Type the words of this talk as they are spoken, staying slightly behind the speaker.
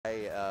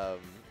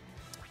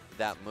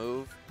that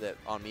move that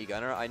on me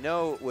Gunner. I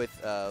know with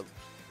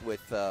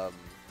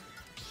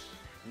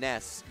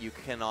Ness you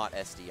cannot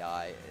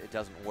SDI. It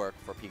doesn't work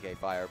for PK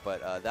Fire,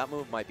 but that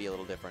move might be a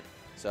little different.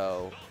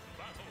 So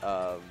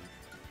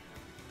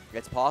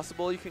it's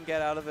possible you can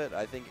get out of it.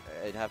 I think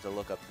I'd have to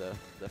look up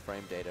the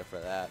frame data for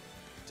that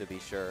to be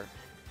sure.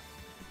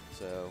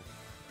 So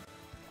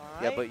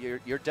yeah, but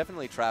you're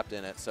definitely trapped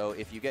in it. So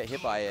if you get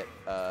hit by it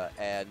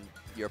and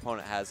your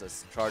opponent has a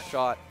charge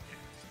shot,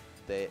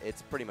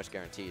 it's pretty much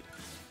guaranteed.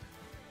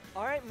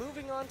 All right,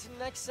 moving on to the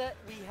next set,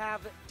 we have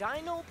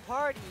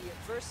Dinoparty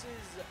versus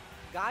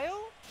Gayo.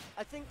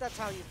 I think that's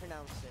how you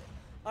pronounce it.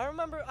 I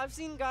remember I've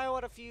seen Gayo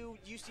at a few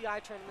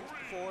UCI tournaments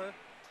before,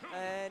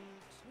 and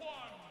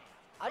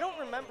I don't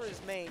remember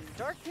his main.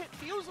 Dark Pit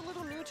feels a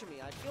little new to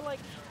me. I feel like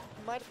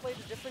he might have played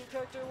a different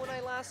character when I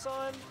last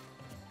saw him.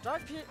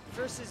 Dark Pit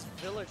versus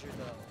Villager,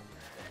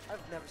 though.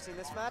 I've never seen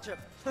this matchup.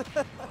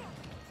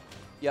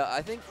 Yeah,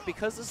 I think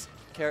because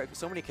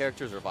so many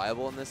characters are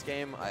viable in this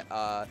game,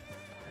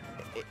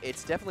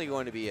 it's definitely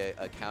going to be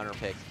a counter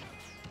pick.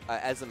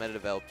 As the meta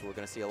develops, we're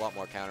going to see a lot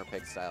more counter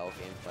pick style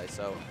gameplay.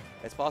 So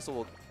it's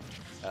possible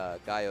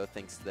Gayo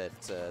thinks that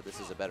this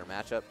is a better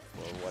matchup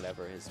for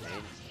whatever his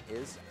main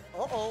is.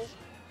 Uh-oh.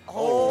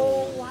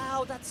 Oh,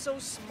 wow, that's so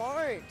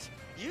smart.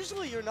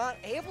 Usually you're not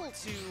able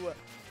to,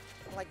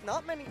 like,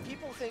 not many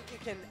people think you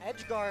can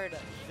edge guard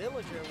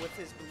Villager with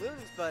his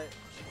balloons, but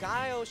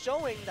Gayo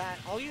showing that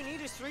all you need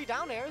is 3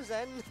 down airs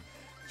and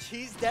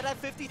he's dead at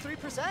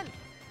 53%.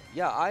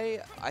 Yeah, I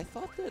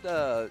thought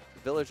that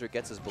Villager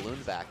gets his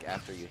balloon back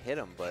after you hit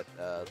him, but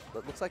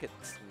it looks like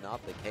it's not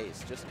the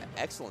case. Just an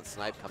excellent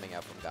snipe coming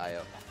out from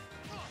Gayo.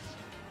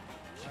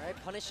 All right,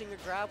 punishing a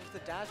grab with the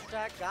dash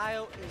attack.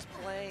 Gayo is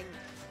playing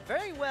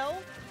very well,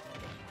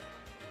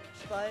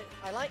 but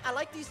I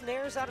like these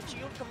nairs out of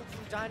shield coming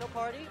from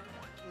Dinoparty.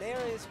 Nair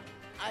is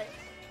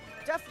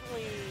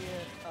definitely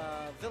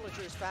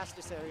Villager's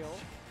fastest aerial.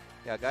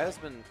 Yeah, Gayo's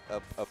been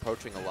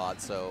approaching a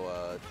lot,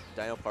 so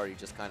Dinoparty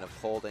just kind of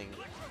holding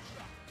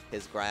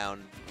his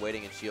ground,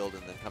 waiting in shield,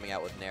 and then coming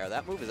out with Nair.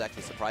 That move is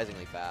actually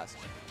surprisingly fast.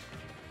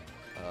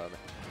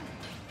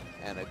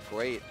 And a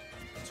great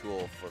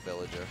tool for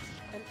Villager.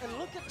 And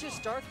look at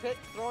just Dark Pit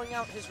throwing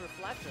out his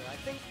reflector. I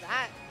think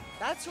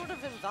that sort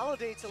of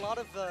invalidates a lot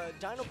of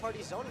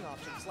Dinoparty zoning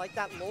options. Like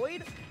that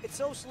Lloyd, it's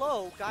so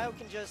slow, Gayo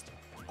can just,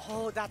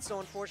 oh, that's so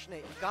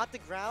unfortunate. He got the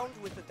ground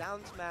with the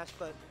down smash,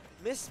 but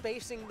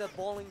misspacing the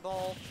bowling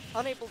ball,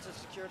 unable to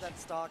secure that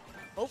stock.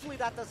 Hopefully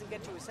that doesn't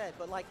get to his head,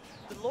 but like,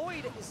 the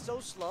Lloyd is so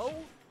slow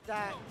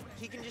that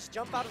he can just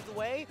jump out of the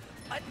way.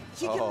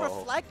 He can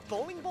reflect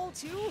bowling ball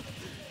too?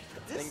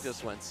 The thing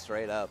just went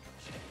straight up.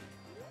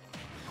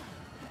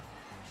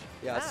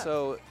 Yeah,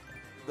 so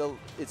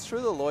it's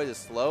true the Lloyd is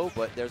slow,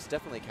 but there's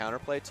definitely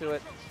counterplay to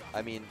it.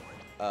 I mean,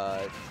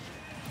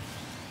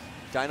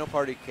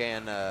 Dinoparty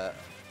can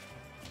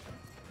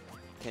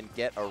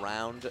get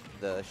around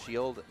the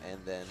shield and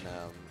then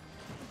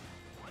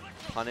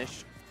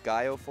punish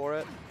Gayo for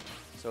it.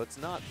 So it's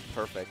not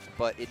perfect,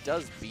 but it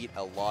does beat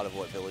a lot of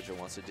what Villager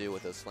wants to do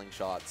with those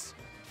slingshots.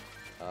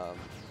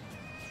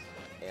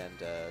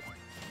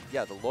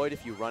 Yeah, the Lloyd,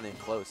 if you run in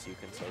close, you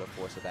can sort of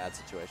force a bad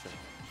situation.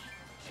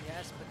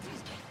 Yes, but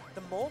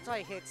the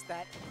multi-hits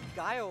that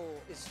Gayo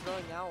is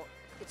throwing out,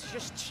 it's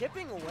just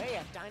chipping away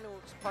at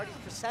Dinoparty's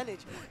percentage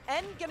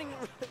and getting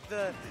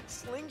the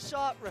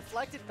slingshot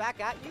reflected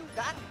back at you.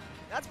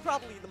 That's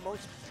probably the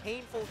most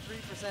painful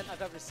 3%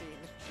 I've ever seen.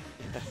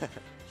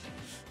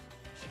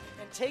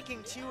 And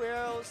taking 2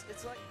 arrows,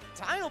 it's like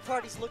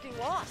Dinoparty's looking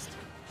lost.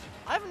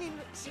 I haven't even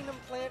seen him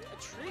plant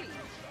a tree.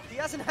 He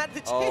hasn't had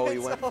the chance. Oh, he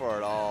went for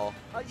it all.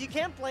 You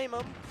can't blame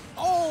him.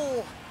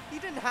 Oh, he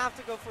didn't have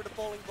to go for the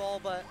bowling ball,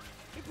 but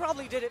he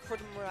probably did it for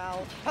the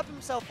morale. Pep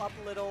himself up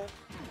a little.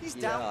 He's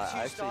down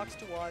 2 stocks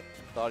to 1.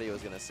 Thought he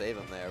was going to save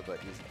him there, but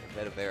he's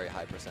at a very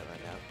high percent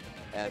right now.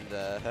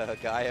 And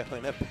Gayo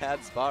in a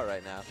bad spot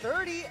right now.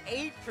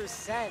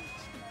 38%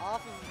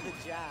 off of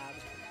the jab.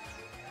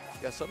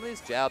 Yeah, some of these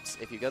jabs,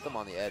 if you get them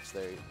on the edge,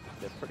 they're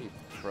pretty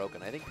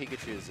broken. I think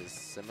Pikachu's is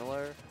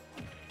similar.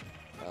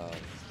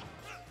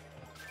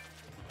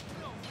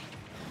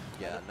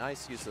 Yeah,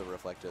 nice use of the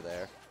reflector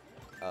there.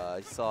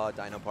 You saw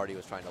Dinoparty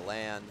was trying to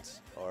land,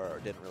 or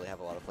didn't really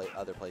have a lot of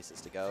other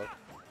places to go.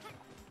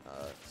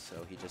 So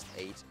he just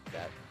ate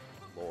that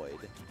Lloyd.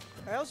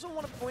 I also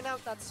want to point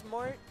out that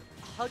smart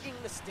hugging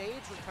the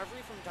stage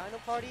recovery from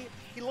Dinoparty.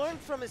 He learned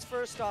from his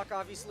first stock,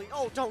 obviously.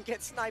 Oh, don't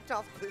get sniped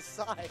off this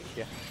side.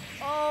 Yeah.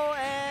 Oh,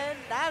 and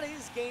that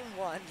is game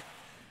 1.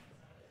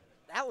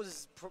 That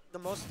was the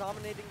most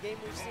dominating game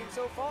we've seen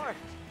so far.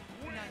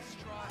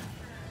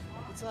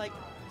 It's like,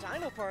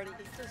 Dinoparty,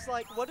 it's just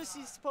like, what is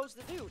he supposed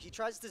to do? He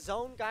tries to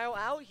zone Gayo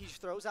out, he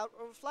throws out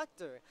a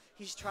reflector.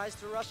 He tries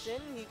to rush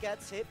in, he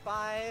gets hit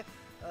by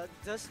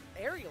just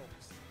aerials.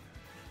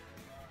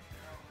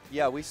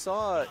 Yeah, we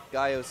saw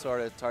Gayo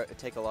sort of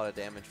take a lot of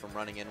damage from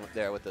running in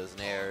there with those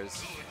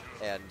nairs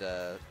and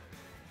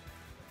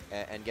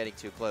getting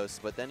too close.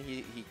 But then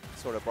he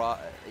sort of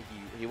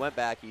he went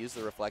back, he used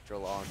the reflector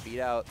along, beat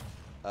out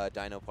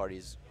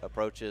Dinoparty's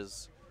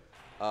approaches.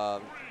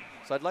 So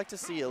I'd like to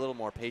see a little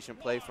more patient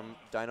play from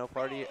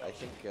Dinoparty. I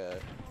think,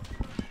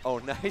 oh,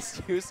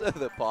 nice use of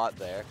the pot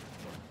there.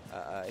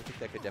 I think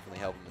that could definitely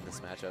help him in this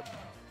matchup.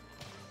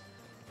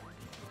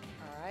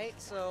 All right,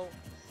 so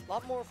a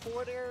lot more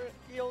forward air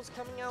heals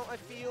coming out, I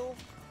feel.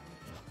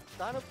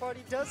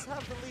 Dinoparty does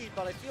have the lead,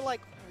 but I feel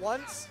like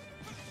once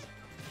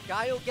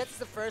Gayo gets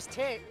the first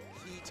hit,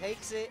 he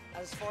takes it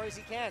as far as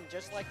he can,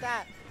 just like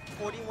that.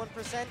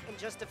 41% in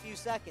just a few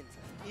seconds.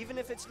 Even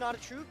if it's not a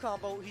true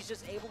combo, he's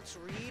just able to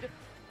read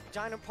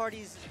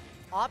Dinoparty's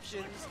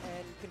options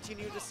and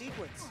continue the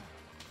sequence.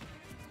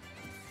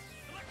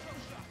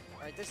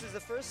 All right, this is the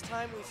first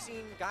time we've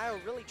seen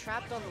Gayo really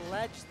trapped on the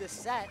ledge this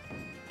set.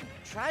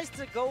 Tries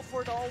to go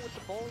for it all with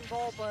the bowling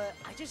ball, but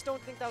I just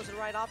don't think that was the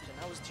right option.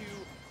 That was too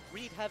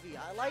read heavy.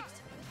 I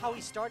liked how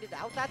he started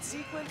out that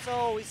sequence.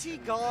 Oh, is he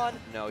gone?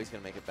 No, he's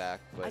going to make it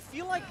back. But I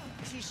feel like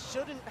he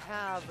shouldn't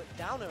have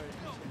downer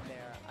in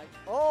there.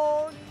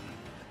 Oh,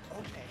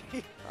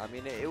 okay. I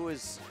mean, it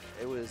was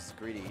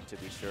greedy to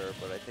be sure,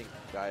 but I think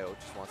Gayo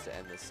just wants to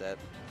end this set.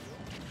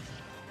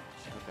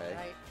 Okay.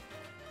 Right.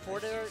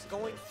 Forward air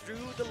going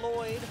through the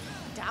Lloyd.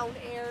 Down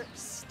air,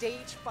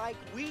 stage spike.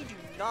 We do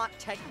not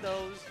tech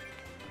those.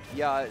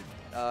 Yeah,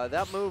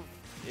 that move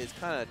is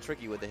kind of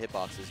tricky with the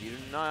hitboxes. You're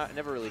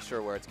never really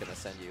sure where it's going to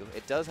send you.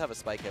 It does have a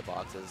spike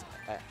hitbox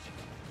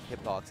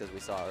as we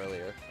saw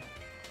earlier,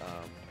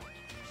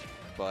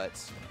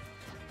 but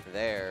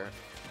there,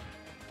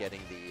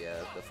 getting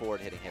the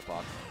forward hitting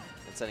hitbox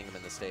and sending him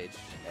in the stage,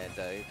 and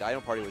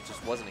Dinoparty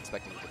just wasn't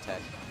expecting to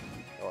tech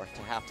or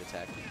to have to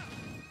tech.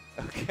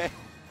 Okay.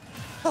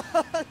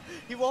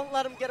 He won't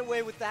let him get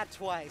away with that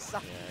twice. Yeah.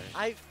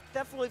 I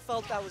definitely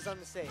felt that was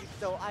unsafe.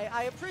 So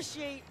I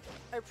appreciate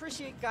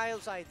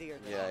Gayo's idea.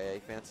 Yeah, he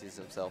fancies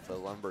himself a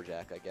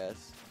lumberjack, I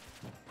guess.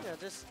 You know,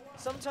 just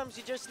sometimes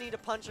you just need a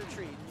punch or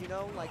treat, you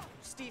know, like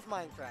Steve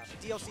Minecraft,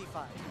 DLC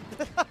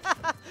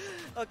 5.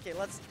 Okay,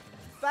 let's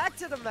back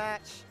to the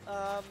match.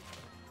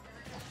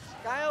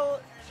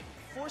 Gayo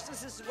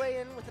forces his way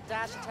in with a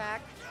dash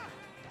attack.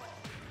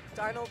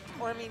 Dino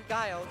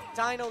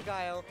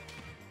Gayo.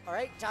 All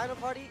right,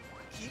 Dinoparty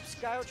keeps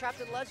Gayo trapped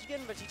in ledge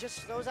again, but he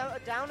just throws out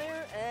a down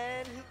air,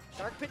 and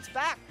Dark Pit's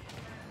back.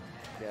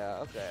 Yeah,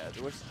 okay.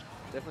 We're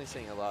definitely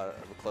seeing a lot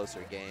of a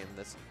closer game.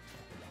 This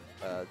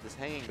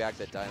hanging back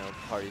that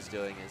Dinoparty's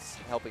doing is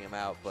helping him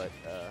out, but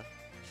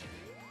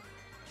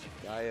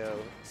Gayo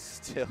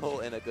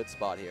still in a good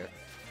spot here.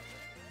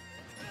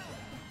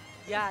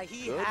 Yeah,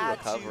 he good had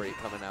recovery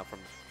coming out from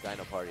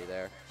Dinoparty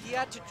there. He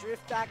had to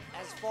drift back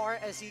as far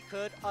as he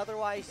could,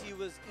 otherwise he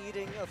was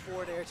eating a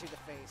forward air to the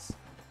face.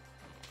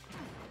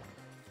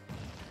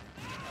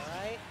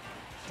 Alright,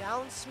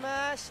 down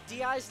smash,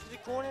 DIs to the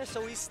corner,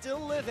 so he's still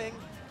living.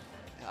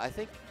 I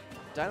think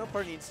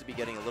Dinoparty needs to be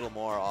getting a little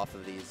more off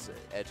of these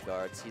edge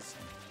guards. He's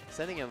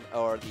sending him,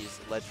 or these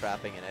ledge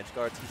trapping and edge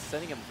guards, he's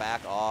sending him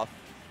back off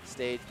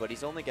stage, but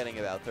he's only getting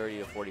about 30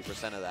 to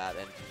 40% of that,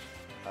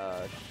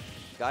 and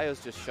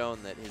Gayo's just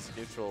shown that his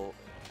neutral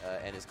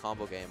and his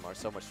combo game are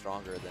so much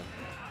stronger than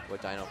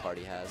what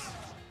Dinoparty has.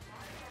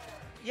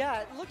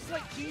 Yeah, it looks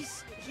like he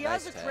Nice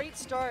has a tech. great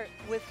start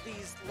with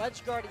these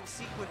ledge guarding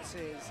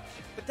sequences,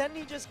 but then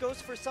he just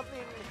goes for something,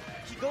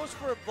 he goes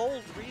for a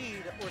bold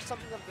read or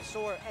something of the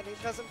sort, and it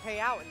doesn't pay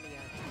out in the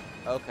end.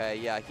 Okay,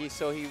 yeah, he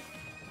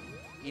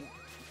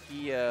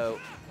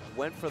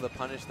went for the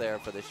punish there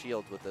for the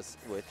shield with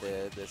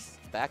this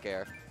back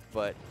air,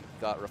 but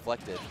got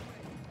reflected.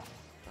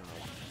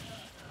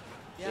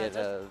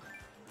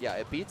 Yeah,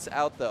 it beats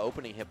out the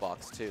opening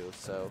hitbox too,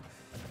 so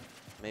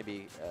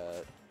maybe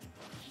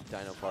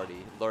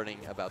Dinoparty learning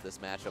about this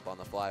matchup on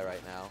the fly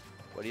right now,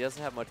 but he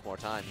doesn't have much more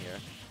time here.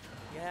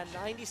 Yeah,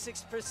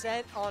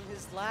 96% on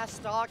his last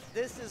stock.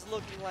 This is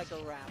looking like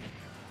a wrap.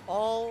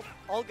 All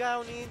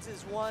Gayo needs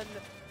is one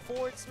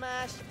forward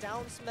smash,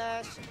 down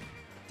smash,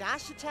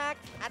 dash attack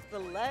at the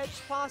ledge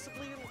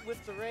possibly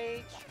with the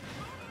rage.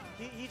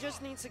 He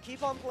just needs to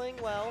keep on playing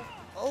well.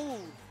 Oh,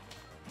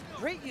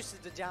 great use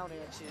of the down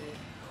air too.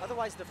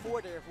 Otherwise the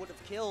forward air would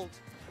have killed.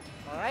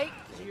 All right,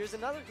 here's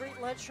another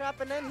great ledge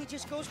trap, and then he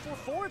just goes for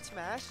forward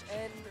smash,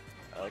 and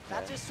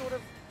that just sort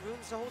of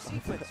ruins the whole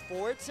sequence.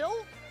 Forward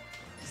tilt,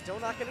 still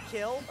not gonna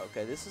kill.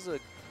 Okay, this is a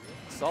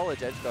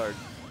solid edge guard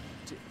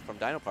from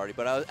Dinoparty,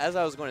 but as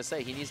I was going to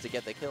say, he needs to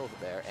get the kill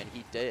there, and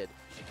he did.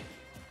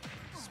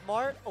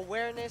 Smart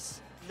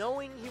awareness,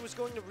 knowing he was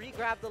going to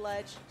re-grab the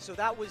ledge, so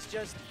that was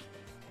just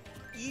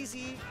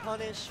easy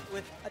punish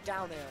with a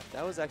down air.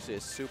 That was actually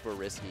a super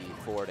risky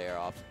forward air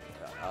off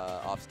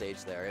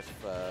stage there. If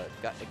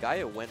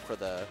Gayo went for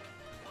the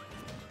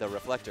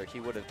reflector, he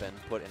would have been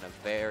put in a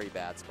very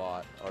bad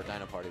spot, or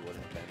Dinoparty would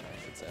have been,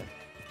 I should say.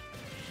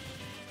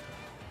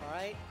 All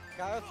right,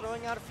 Gayo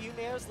throwing out a few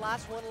nairs.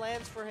 Last one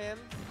lands for him.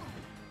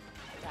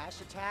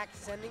 Dash attack,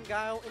 sending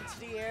Gayo into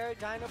the air.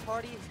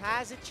 Dinoparty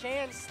has a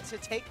chance to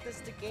take this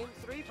to game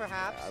 3,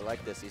 perhaps. I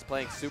like this. He's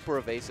playing super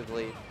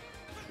evasively.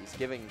 He's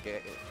giving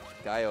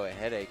Gayo a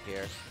headache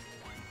here.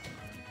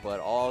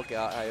 But all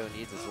Gayo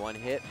needs is one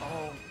hit.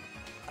 Oh,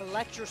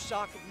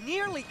 Electroshock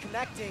nearly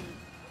connecting.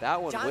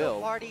 That one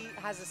will. Dinoparty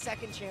has a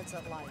second chance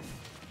at life.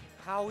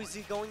 How is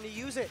he going to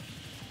use it?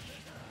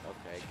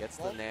 Okay, gets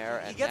the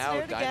nair, and gets now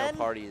naired again.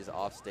 Dinoparty is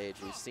off stage.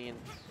 We've seen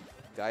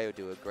Gayo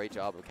do a great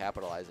job of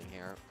capitalizing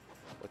here.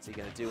 What's he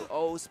gonna do?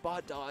 Oh,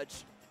 spot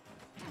dodge.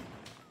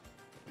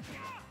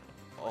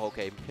 Oh,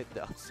 okay, hit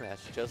the up smash,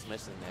 just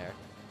missing there.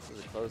 This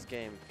is a close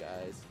game,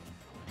 guys.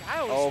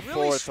 Gayo is really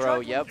forward throw,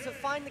 struggling yep. to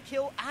find the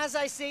kill. As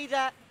I say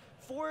that,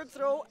 forward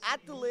throw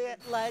at the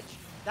ledge.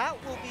 That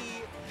will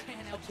be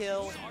a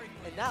kill,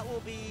 and that will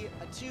be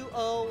a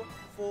 2-0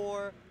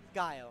 for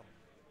Gayo.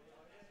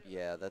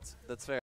 Yeah, that's fair.